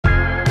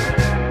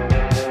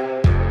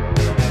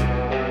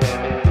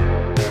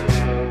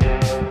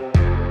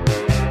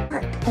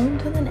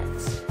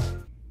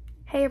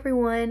Hey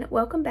everyone,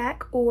 welcome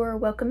back, or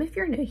welcome if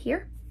you're new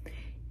here.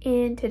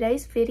 In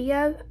today's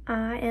video,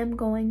 I am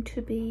going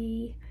to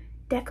be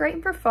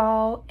decorating for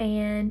fall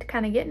and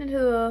kind of getting into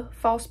the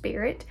fall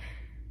spirit.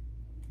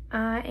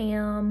 I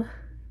am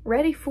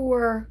ready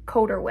for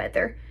colder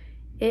weather.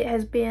 It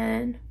has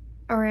been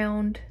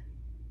around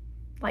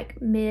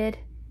like mid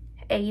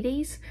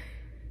 80s,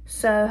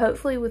 so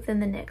hopefully within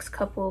the next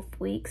couple of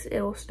weeks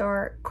it'll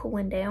start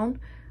cooling down.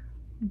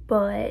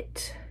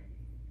 But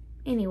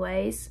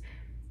anyways,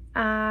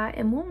 I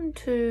am wanting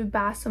to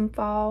buy some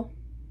fall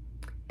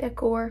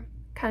decor,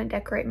 kind of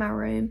decorate my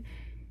room,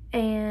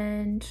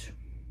 and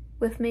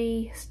with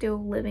me still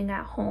living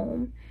at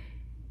home,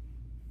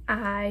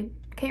 I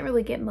can't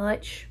really get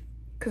much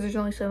because there's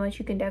only so much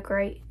you can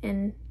decorate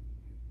in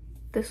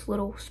this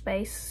little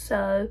space.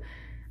 So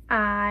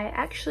I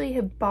actually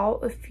have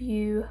bought a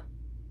few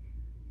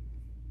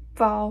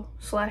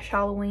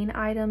fall/Halloween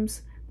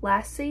items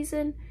last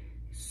season,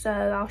 so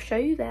I'll show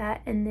you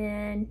that and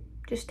then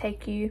just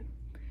take you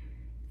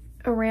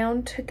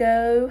around to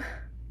go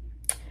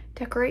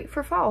decorate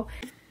for fall.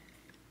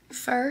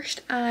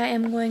 First, I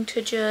am going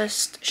to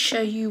just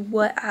show you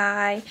what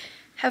I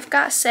have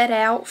got set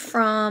out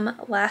from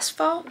last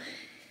fall,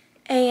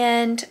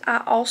 and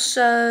I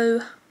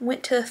also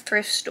went to a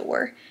thrift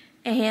store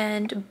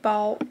and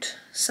bought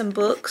some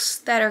books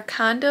that are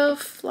kind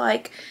of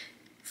like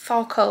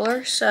fall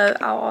color, so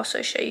I'll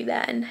also show you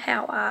that and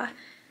how I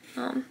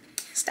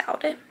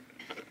styled it.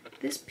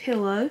 This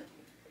pillow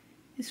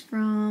is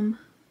from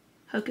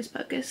Hocus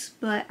Pocus,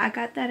 but I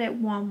got that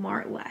at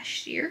Walmart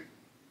last year.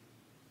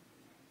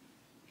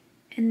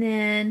 And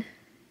then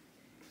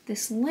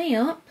this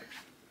lamp,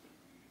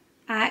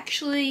 I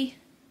actually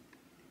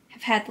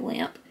have had the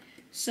lamp,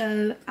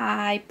 so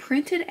I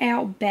printed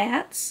out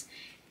bats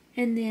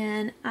and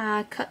then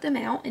I cut them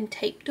out and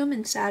taped them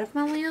inside of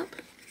my lamp,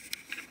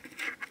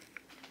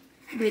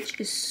 which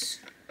is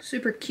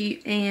super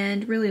cute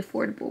and really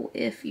affordable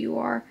if you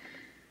are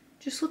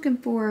just looking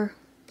for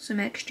some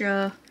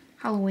extra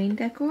Halloween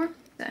decor.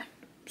 So,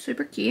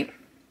 super cute.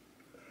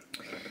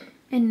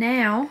 And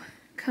now,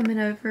 coming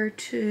over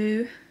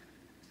to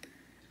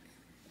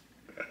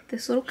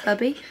this little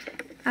cubby,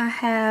 I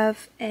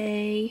have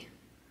a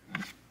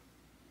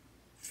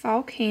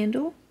fall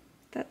candle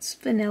that's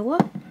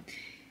vanilla.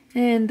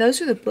 And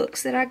those are the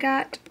books that I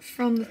got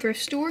from the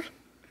thrift store.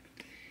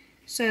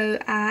 So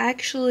I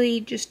actually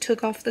just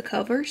took off the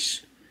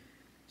covers.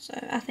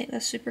 So I think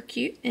that's super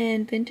cute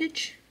and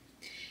vintage.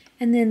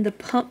 And then the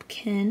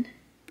pumpkin,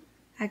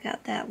 I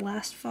got that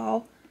last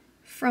fall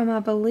from,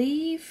 I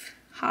believe,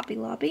 Hobby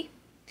Lobby.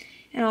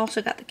 And I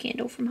also got the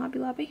candle from Hobby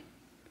Lobby.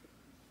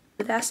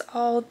 That's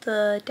all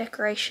the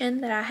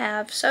decoration that I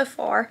have so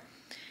far.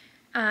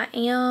 I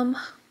am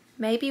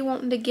maybe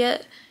wanting to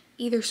get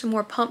either some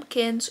more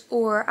pumpkins,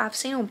 or I've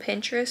seen on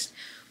Pinterest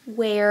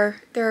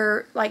where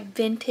they're like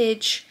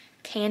vintage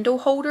candle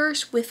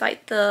holders with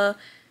like the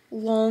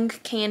long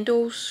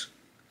candles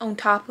on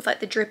top with like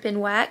the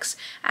dripping wax.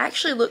 I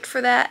actually looked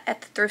for that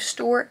at the thrift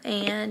store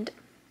and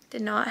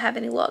did not have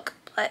any luck,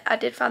 but I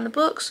did find the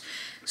books,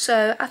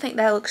 so I think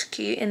that looks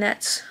cute, and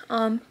that's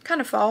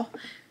kind of fall,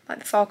 like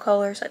the fall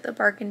colors, like the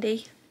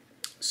burgundy.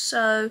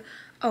 So,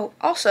 oh,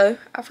 also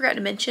I forgot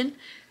to mention,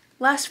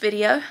 last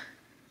video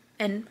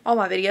and all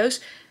my videos,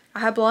 I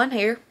have blonde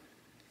hair.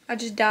 I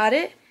just dyed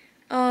it.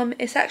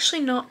 It's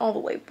actually not all the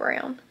way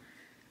brown.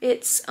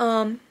 It's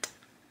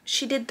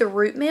she did the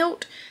root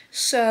melt,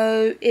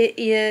 so it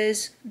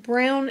is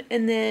brown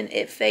and then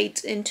it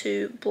fades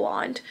into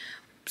blonde.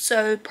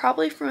 So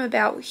probably from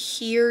about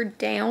here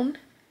down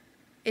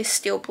is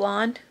still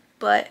blonde,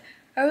 but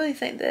I really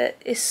think that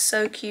it's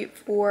so cute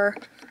for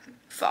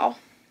fall.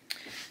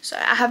 So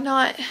I have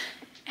not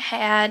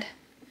had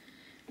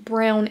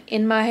brown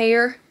in my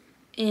hair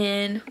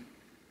in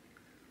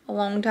a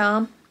long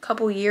time, a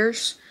couple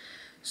years,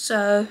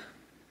 so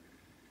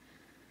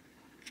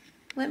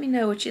let me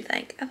know what you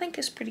think. I think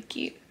it's pretty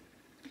cute.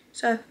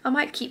 So I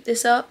might keep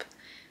this up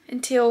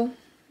until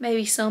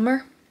maybe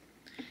summer.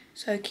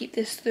 So keep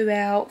this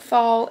throughout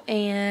fall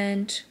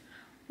and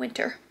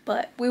winter.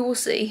 But we will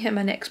see in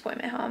my next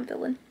appointment how I'm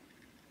feeling.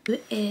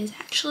 It is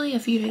actually a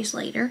few days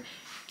later,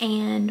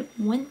 and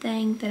one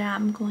thing that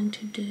I'm going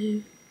to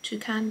do to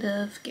kind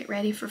of get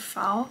ready for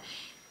fall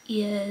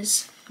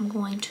is I'm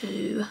going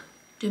to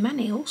do my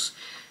nails.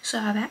 So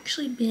I've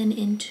actually been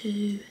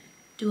into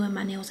doing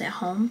my nails at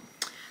home.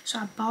 So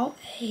I bought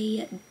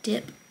a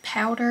dip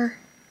powder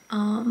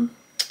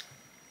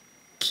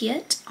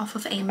kit off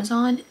of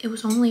Amazon. It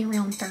was only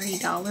around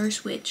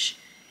 $30, which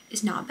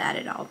is not bad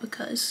at all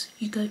because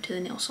you go to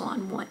the nail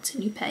salon once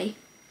and you pay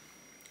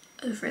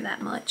over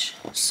that much.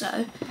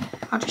 So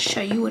I'll just show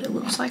you what it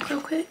looks like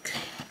real quick.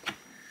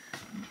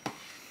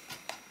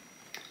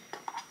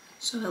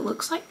 So it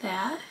looks like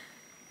that,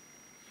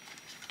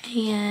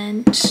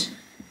 and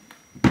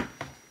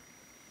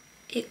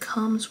it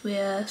comes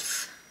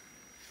with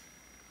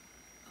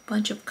a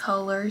bunch of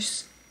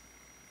colors,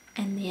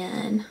 and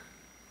then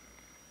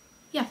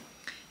yeah,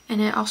 and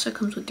it also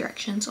comes with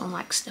directions on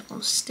like step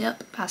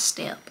by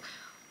step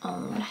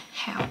on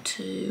how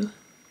to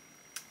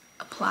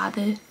apply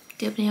the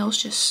dip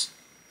nails. Just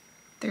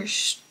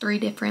there's 3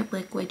 different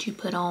liquids you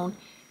put on.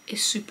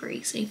 It's super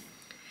easy.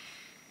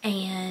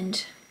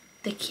 And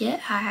the kit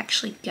I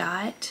actually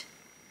got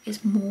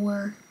is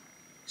more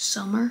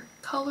summer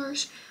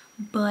colors,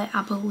 but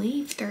I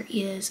believe there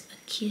is a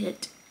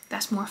kit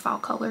that's more fall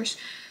colors.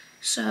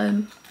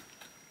 So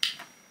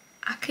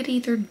I could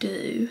either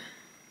do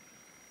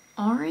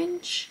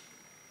orange,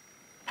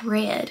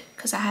 red,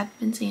 because I have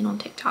been seeing on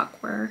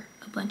TikTok where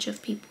a bunch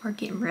of people are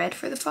getting red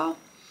for the fall,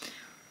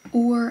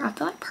 or I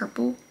feel like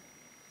purple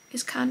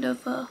is kind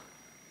of a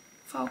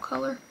fall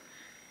color.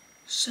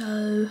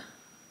 So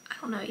I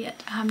don't know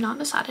yet. I have not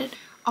decided.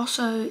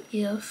 Also,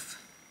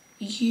 if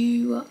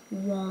you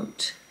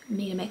want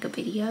me to make a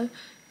video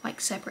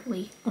like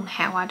separately on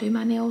how I do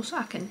my nails,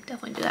 I can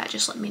definitely do that.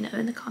 Just let me know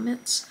in the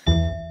comments.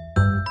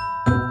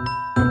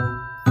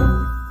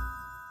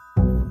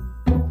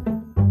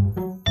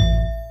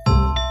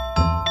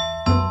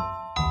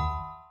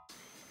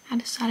 I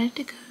decided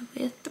to go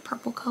with the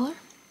purple color.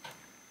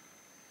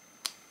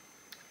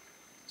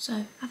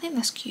 So I think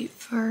that's cute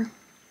for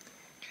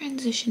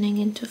transitioning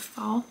into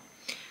fall.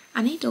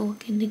 I need to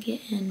look into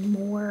getting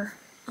more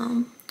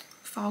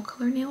fall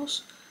color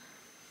nails.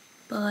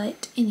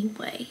 But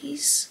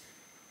anyways,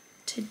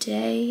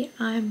 today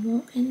I'm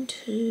wanting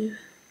to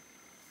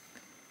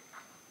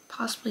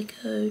possibly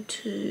go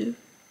to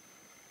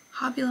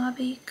Hobby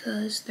Lobby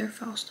because their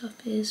fall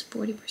stuff is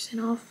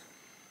 40% off,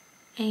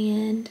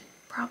 and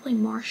probably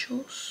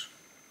Marshall's.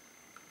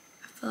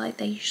 I feel like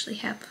they usually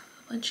have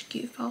a bunch of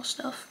cute fall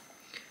stuff.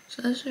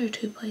 So those are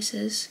 2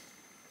 places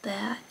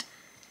that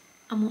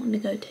I'm wanting to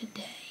go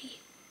today,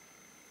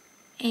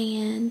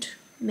 and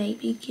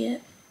maybe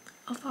get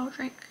a fall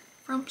drink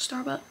from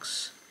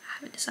Starbucks. I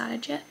haven't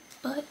decided yet,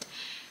 but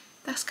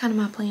that's kind of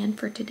my plan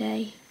for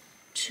today,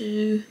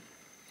 to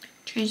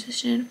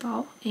transition into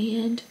fall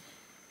and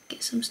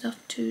get some stuff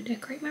to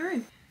decorate my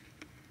room.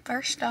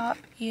 First stop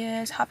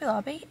is Hobby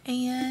Lobby,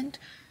 and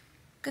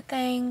good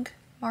thing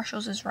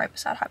Marshall's is right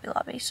beside Hobby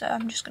Lobby, so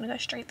I'm just gonna go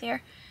straight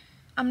there.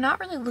 I'm not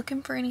really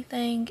looking for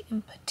anything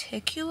in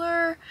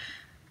particular.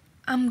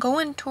 I'm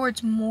going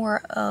towards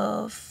more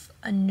of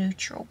a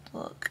neutral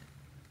look,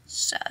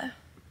 so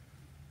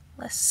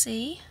let's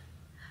see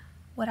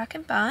what I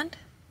can find,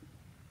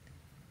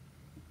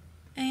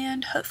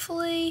 and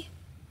hopefully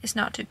it's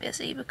not too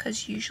busy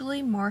because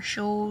usually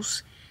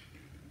Marshall's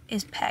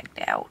is packed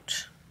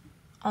out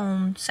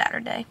on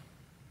Saturday.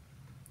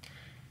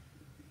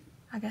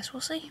 I guess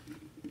we'll see,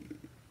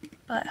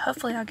 but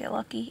hopefully I'll get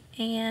lucky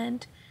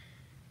and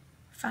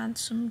find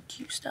some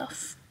cute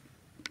stuff.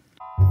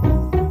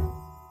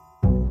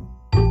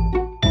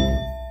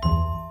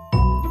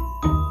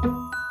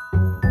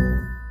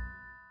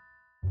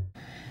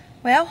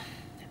 Well,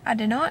 I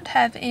did not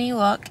have any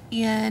luck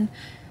in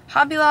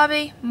Hobby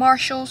Lobby,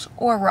 Marshall's,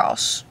 or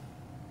Ross.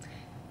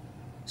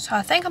 So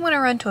I think I'm going to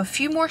run to a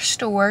few more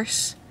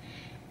stores,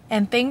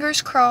 and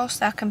fingers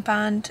crossed I can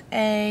find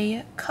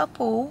a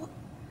couple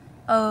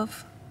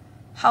of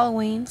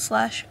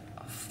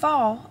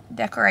Halloween/fall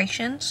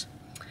decorations.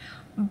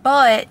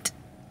 But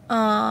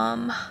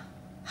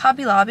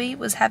Hobby Lobby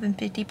was having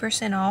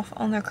 50% off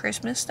on their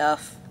Christmas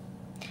stuff.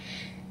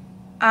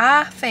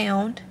 I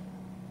found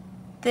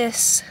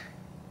this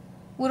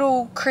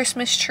little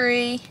Christmas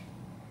tree,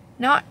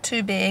 not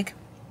too big.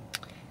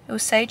 It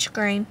was sage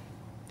green.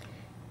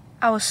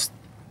 I was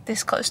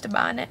this close to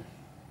buying it.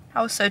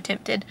 I was so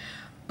tempted,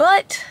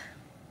 but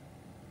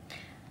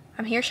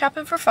I'm here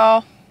shopping for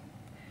fall,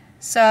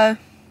 so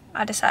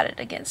I decided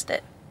against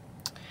it.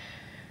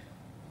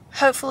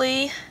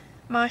 Hopefully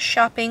my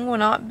shopping will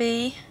not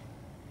be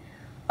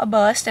a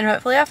bust, and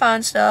hopefully I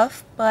find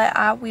stuff, but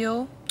I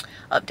will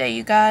update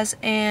you guys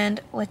and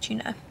let you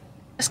know.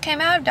 Just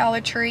came out of Dollar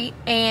Tree,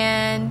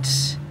 and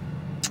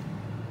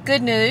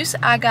good news,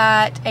 I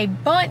got a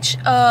bunch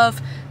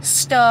of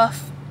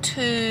stuff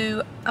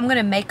I'm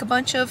gonna make a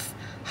bunch of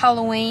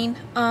Halloween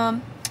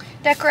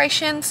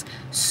decorations,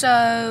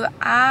 so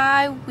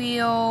I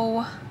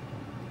will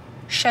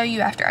show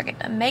you after I get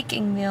done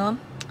making them,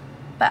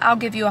 but I'll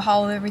give you a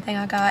haul of everything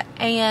I got.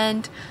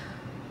 And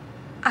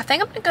I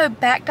think I'm gonna go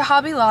back to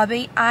Hobby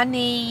Lobby. I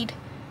need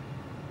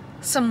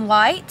some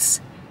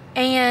lights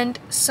and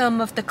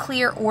some of the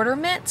clear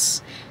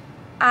ornaments.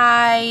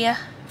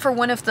 For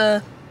one of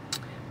the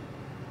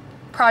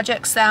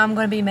projects that I'm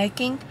going to be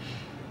making,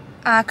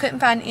 I couldn't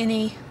find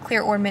any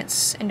clear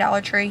ornaments in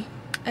Dollar Tree,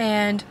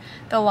 and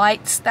the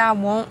lights that I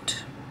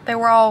want, they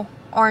were all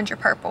orange or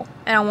purple,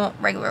 and I want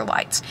regular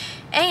lights.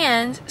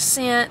 And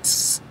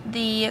since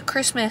the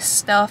Christmas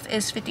stuff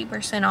is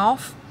 50%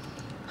 off,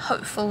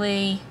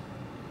 hopefully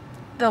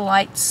the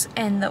lights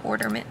and the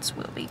ornaments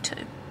will be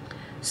too.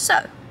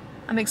 So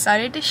I'm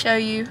excited to show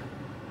you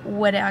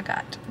what I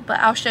got, but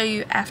I'll show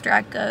you after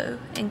I go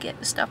and get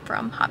the stuff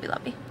from Hobby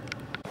Lobby.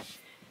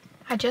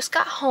 I just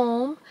got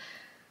home.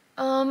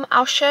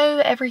 I'll show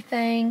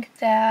everything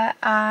that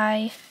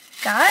I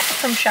got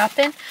from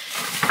shopping.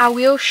 I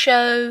will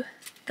show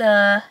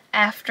the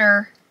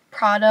after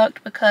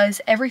product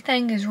because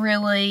everything is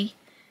really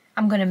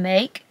I'm gonna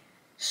make.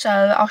 So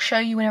I'll show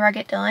you whenever I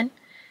get done.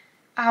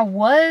 I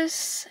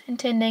was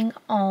intending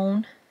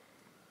on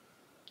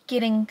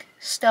getting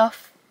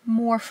stuff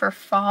more for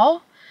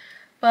fall,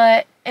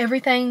 but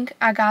everything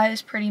I got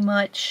is pretty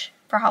much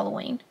for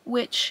Halloween,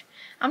 which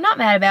I'm not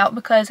mad about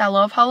because I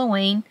love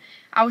Halloween.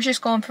 I was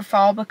just going for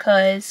fall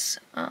because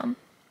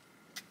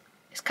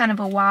it's kind of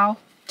a while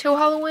till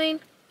Halloween.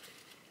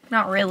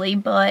 Not really,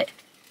 but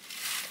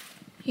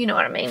you know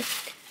what I mean.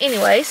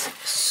 Anyways,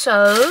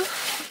 so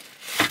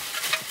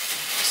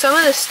some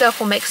of this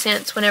stuff will make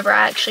sense whenever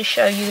I actually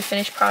show you the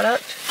finished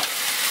product.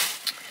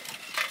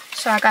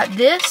 So I got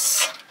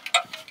this.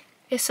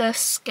 It's a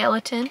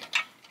skeleton,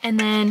 and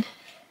then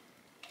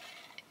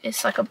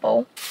it's like a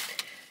bowl.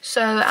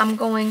 So I'm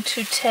going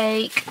to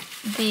take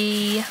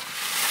the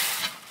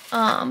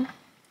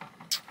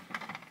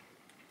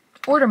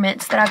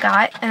ornaments that I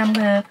got, and I'm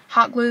gonna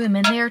hot glue them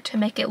in there to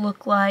make it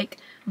look like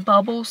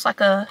bubbles, like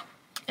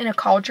in a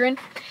cauldron.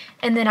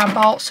 And then I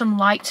bought some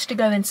lights to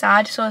go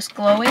inside so it's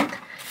glowing.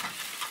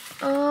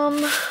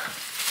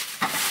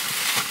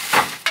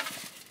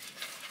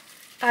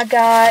 I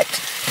got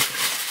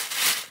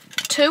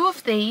 2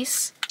 of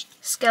these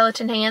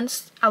skeleton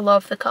hands. I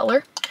love the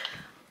color,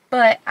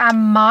 but I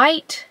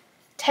might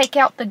take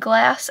out the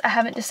glass. I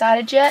haven't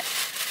decided yet,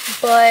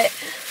 but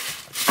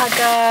I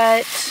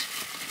got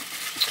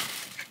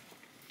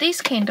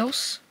these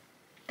candles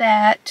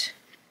that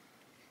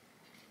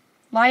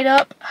light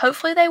up.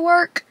 Hopefully they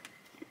work.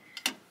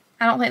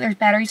 I don't think there's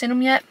batteries in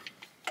them yet,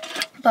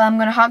 but I'm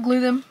going to hot glue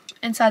them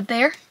inside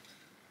there.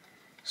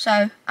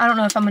 So I don't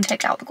know if I'm going to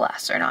take out the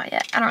glass or not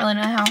yet. I don't really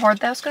know how hard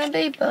that's going to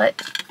be,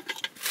 but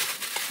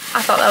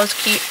I thought that was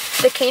cute.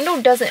 The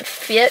candle doesn't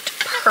fit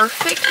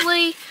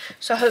perfectly,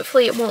 so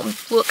hopefully it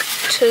won't look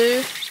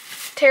too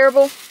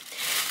terrible.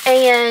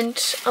 And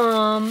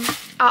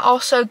I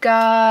also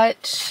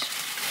got,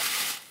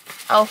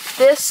 oh,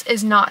 this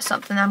is not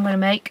something I'm going to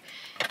make.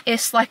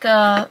 It's like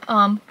a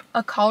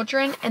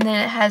cauldron, and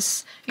then it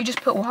has, you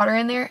just put water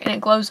in there and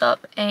it glows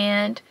up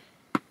and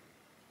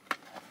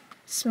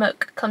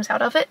smoke comes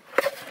out of it.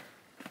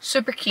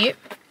 Super cute.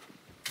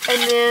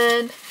 And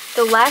then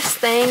the last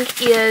thing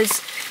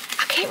is,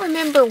 I can't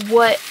remember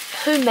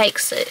who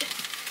makes it,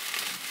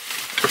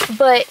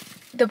 but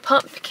the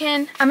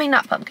pumpkin, I mean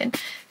not pumpkin,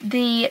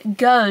 the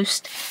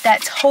ghost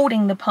that's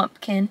holding the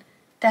pumpkin,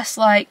 that's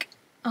like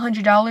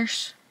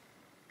 $100.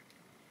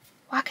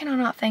 Why can I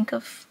not think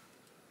of,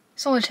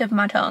 it's on the tip of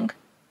my tongue.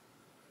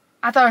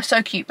 I thought it was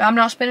so cute, but I'm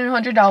not spending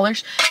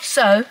 $100.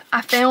 So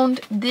I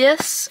found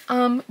this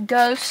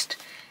ghost,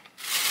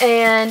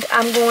 and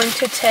I'm going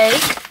to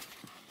take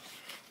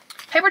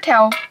paper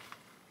towel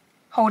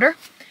holder,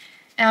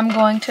 and I'm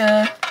going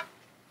to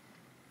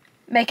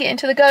make it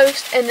into the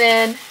ghost. And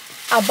then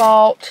I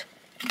bought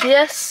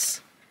this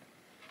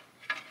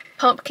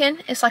pumpkin.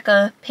 It's like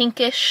a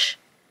pinkish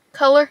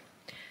color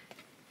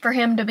for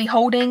him to be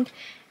holding.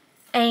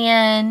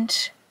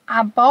 And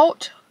I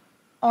bought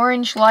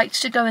orange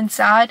lights to go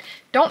inside.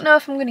 Don't know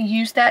if I'm going to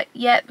use that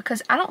yet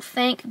because I don't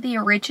think the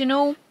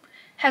original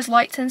has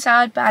lights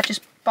inside, but I just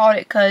bought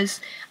it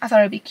because I thought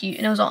it would be cute,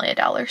 and it was only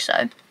 $1,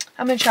 so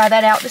I'm going to try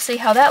that out to see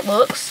how that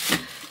looks.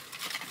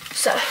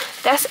 So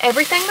that's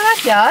everything that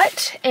I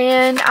got,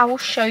 and I will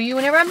show you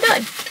whenever I'm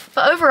done.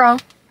 But overall,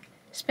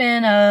 it's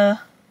been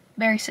a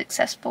very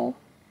successful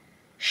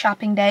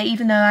shopping day,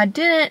 even though I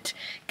didn't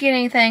get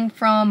anything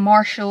from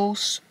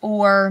Marshall's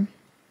or,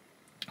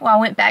 well, I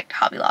went back to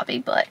Hobby Lobby,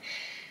 but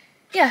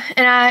yeah,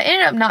 and I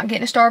ended up not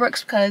getting a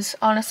Starbucks because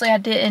honestly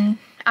I've been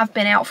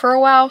out for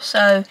a while,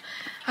 so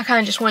I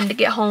kind of just wanted to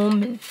get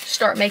home and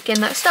start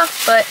making that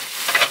stuff. But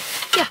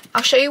yeah,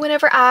 I'll show you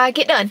whenever I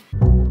get done.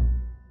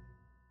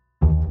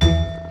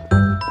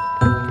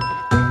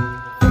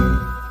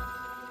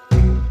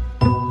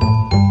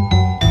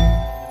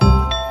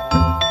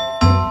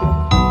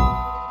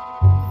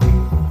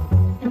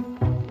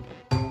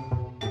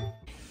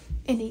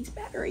 It needs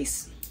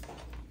batteries.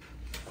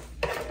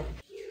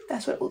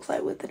 That's what it looks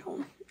like with it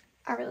on.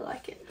 I really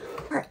like it.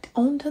 Alright,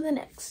 on to the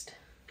next.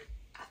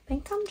 I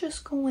think I'm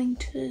just going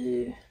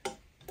to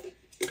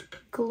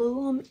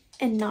glue them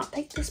and not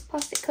take this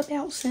plastic cup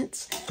out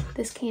since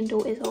this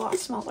candle is a lot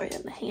smaller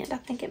than the hand. I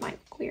think it might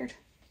look weird.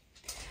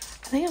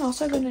 I think I'm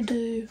also going to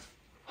do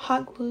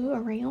hot glue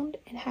around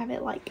and have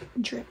it like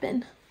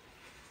dripping.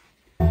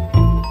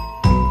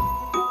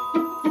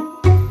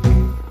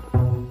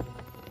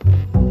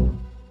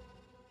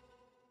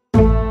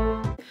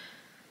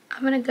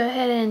 I'm going to go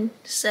ahead and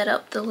set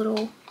up the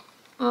little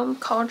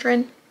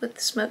cauldron with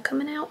the smoke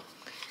coming out.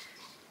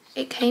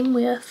 It came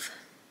with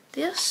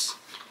this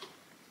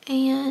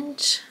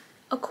and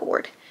a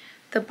cord.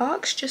 The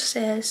box just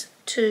says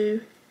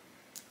to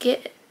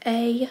get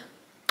a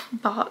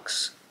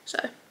box. So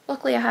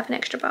luckily I have an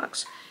extra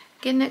box.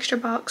 Get an extra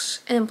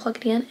box and then plug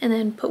it in and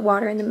then put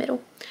water in the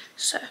middle.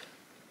 So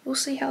we'll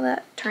see how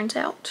that turns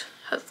out.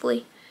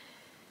 Hopefully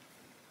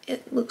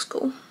it looks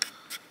cool.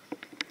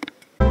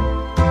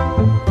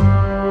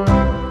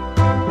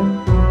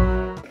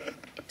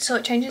 So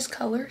it changes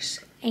colors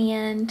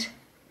and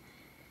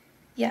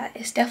yeah,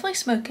 it's definitely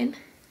smoking.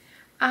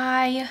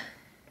 I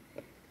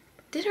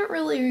didn't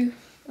really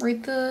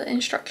read the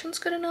instructions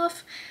good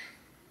enough.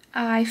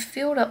 I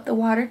filled up the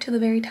water to the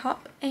very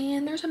top,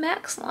 and there's a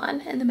max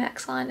line, and the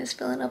max line is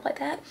filling up like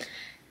that.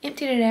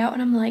 Emptied it out,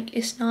 and I'm like,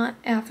 it's not,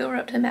 and I filled it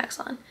up to the max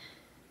line.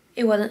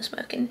 It wasn't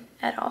smoking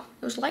at all.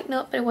 It was lighting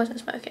up, but it wasn't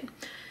smoking.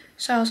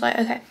 So I was like,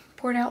 okay,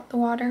 poured out the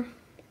water,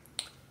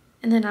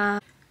 and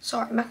then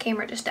sorry, my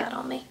camera just died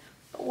on me.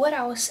 But what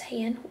I was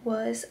saying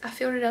was I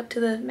filled it up to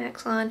the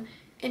max line,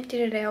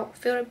 emptied it out,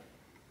 filled it,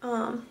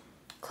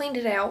 cleaned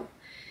it out,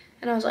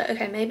 and I was like,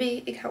 okay,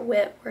 maybe it got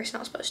wet where it's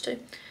not supposed to.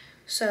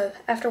 So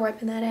after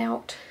wiping that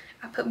out,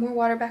 I put more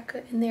water back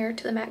in there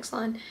to the max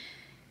line,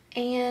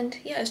 and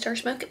yeah, it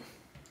started smoking.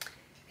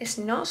 It's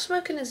not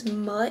smoking as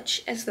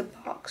much as the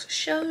box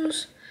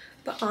shows,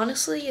 but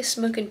honestly, it's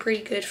smoking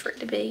pretty good for it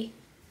to be,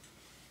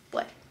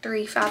 what,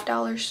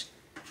 $5?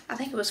 I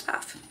think it was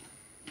 $5.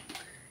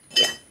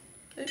 Yeah,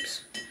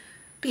 oops.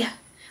 But yeah,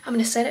 I'm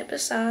gonna set it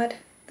beside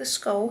the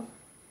skull.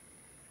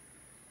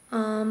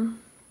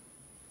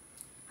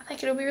 I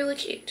think it'll be really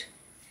cute.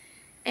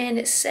 And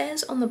it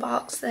says on the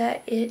box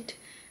that it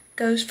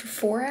goes for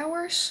 4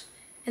 hours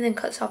and then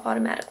cuts off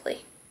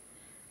automatically.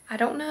 I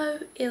don't know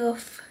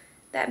if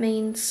that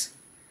means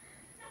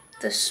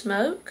the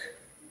smoke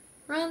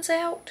runs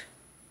out.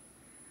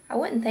 I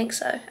wouldn't think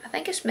so. I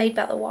think it's made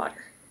by the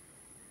water.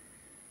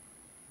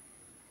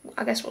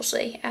 I guess we'll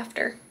see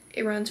after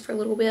it runs for a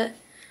little bit.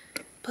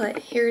 But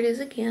here it is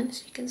again,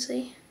 so you can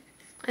see.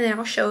 And then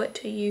I'll show it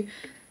to you.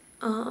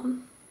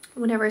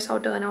 Whenever it's all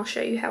done, I'll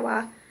show you how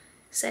I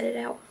set it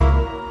out.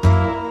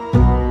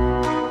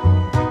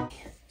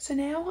 So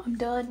now I'm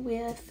done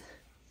with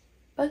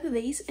both of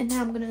these, and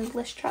now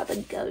let's try the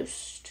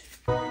ghost.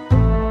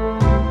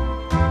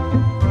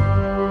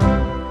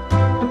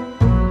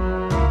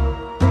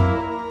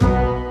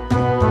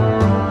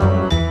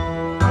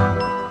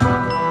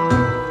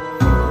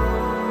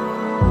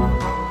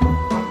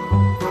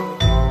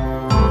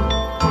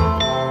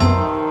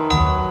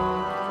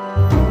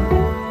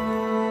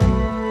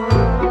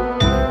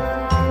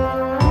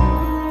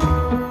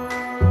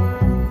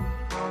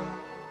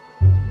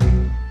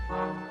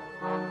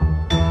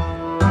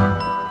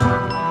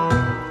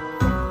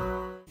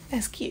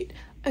 That's cute.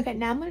 Okay,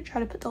 now I'm going to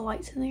try to put the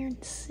lights in there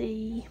and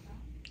see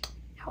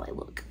how they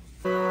look.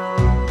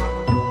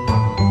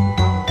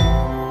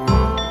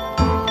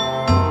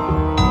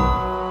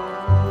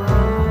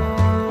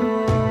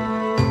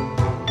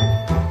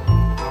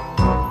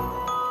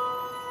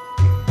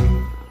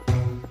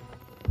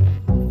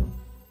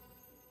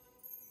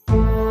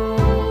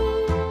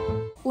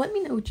 Let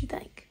me know what you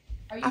think.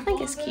 I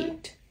think it's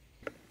cute.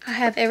 I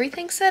have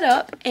everything set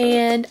up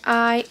and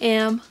I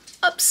am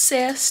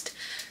obsessed.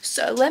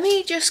 So let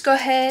me just go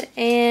ahead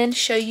and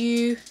show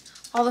you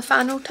all the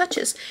final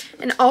touches.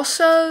 And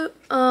also,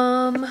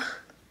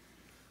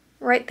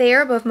 right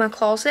there above my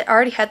closet, I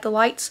already had the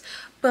lights,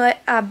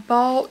 but I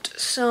bought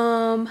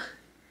some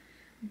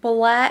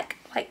black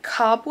like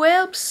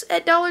cobwebs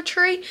at Dollar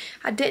Tree.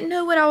 I didn't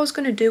know what I was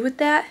going to do with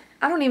that.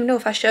 I don't even know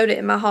if I showed it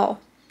in my haul.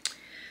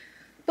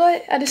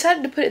 But I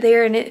decided to put it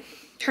there and it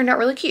turned out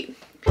really cute.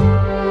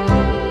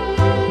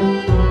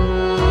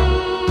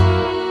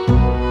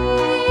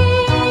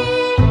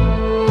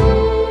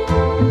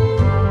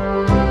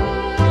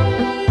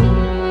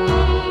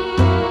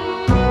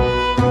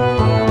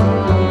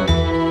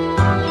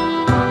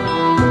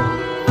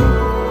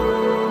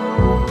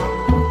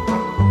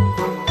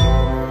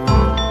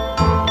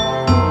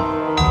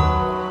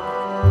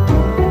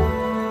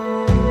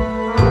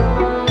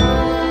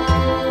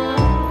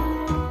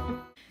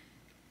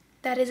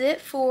 That is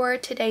it for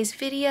today's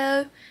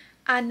video.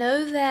 I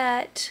know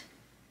that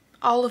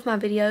all of my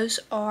videos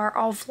are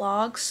all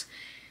vlogs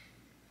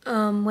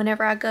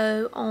whenever I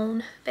go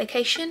on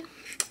vacation,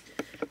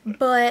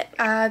 but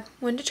I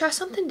wanted to try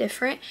something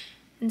different,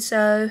 and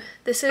so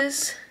this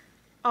is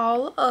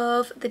all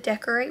of the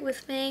decorate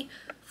with me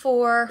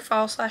for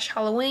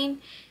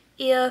fall/Halloween.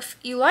 If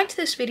you liked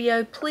this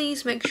video,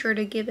 please make sure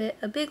to give it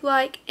a big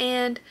like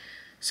and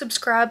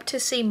subscribe to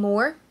see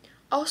more.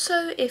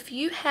 Also, if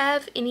you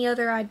have any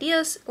other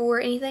ideas or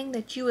anything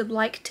that you would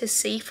like to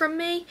see from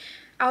me,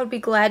 I would be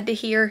glad to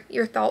hear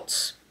your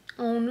thoughts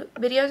on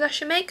videos I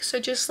should make, so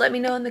just let me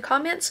know in the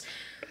comments.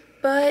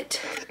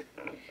 But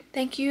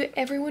thank you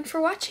everyone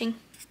for watching,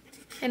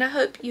 and I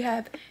hope you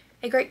have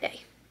a great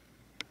day.